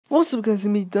What's up, guys? It's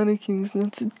me, Danny Kings,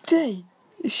 and today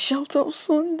is Shoutout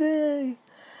Sunday.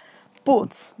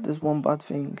 But there's one bad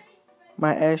thing.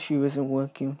 My air shoe isn't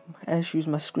working. My air shoe is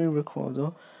my screen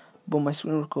recorder, but my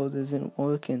screen recorder isn't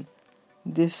working.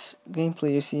 This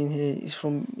gameplay you're seeing here is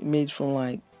made from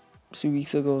like 2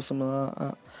 weeks ago or something like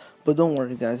that. But don't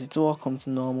worry, guys, it's all come to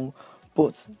normal.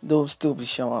 But there'll still be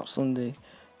Shoutout Sunday.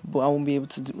 But I won't be able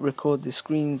to record the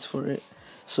screens for it.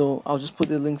 So I'll just put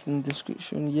the links in the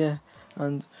description, yeah.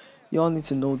 And y'all need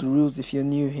to know the rules if you're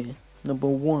new here. Number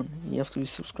 1, you have to be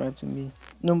subscribed to me.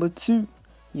 Number 2,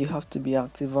 you have to be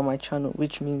active on my channel,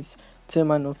 which means turn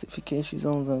my notifications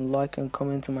on and like and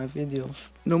comment on my videos.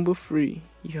 Number 3,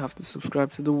 you have to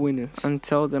subscribe to the winners and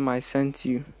tell them I sent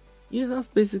you. Yeah, that's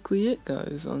basically it,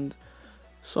 guys. And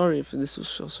sorry if this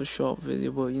was just a short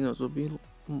video, but you know, there'll be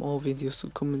more videos to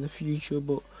come in the future.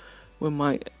 But when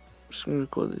my screen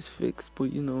recorder is fixed,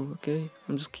 but you know, okay,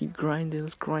 I'm just keep grinding.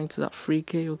 Let's grind to that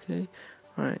 3K, okay?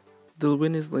 Alright, the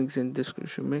winners links in the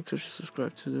description. Make sure to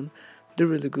subscribe to them. They're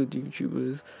really good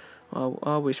YouTubers.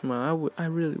 I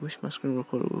really wish my screen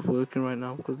recorder was working right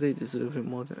now because they deserve it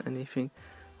more than anything.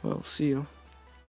 Well, see you.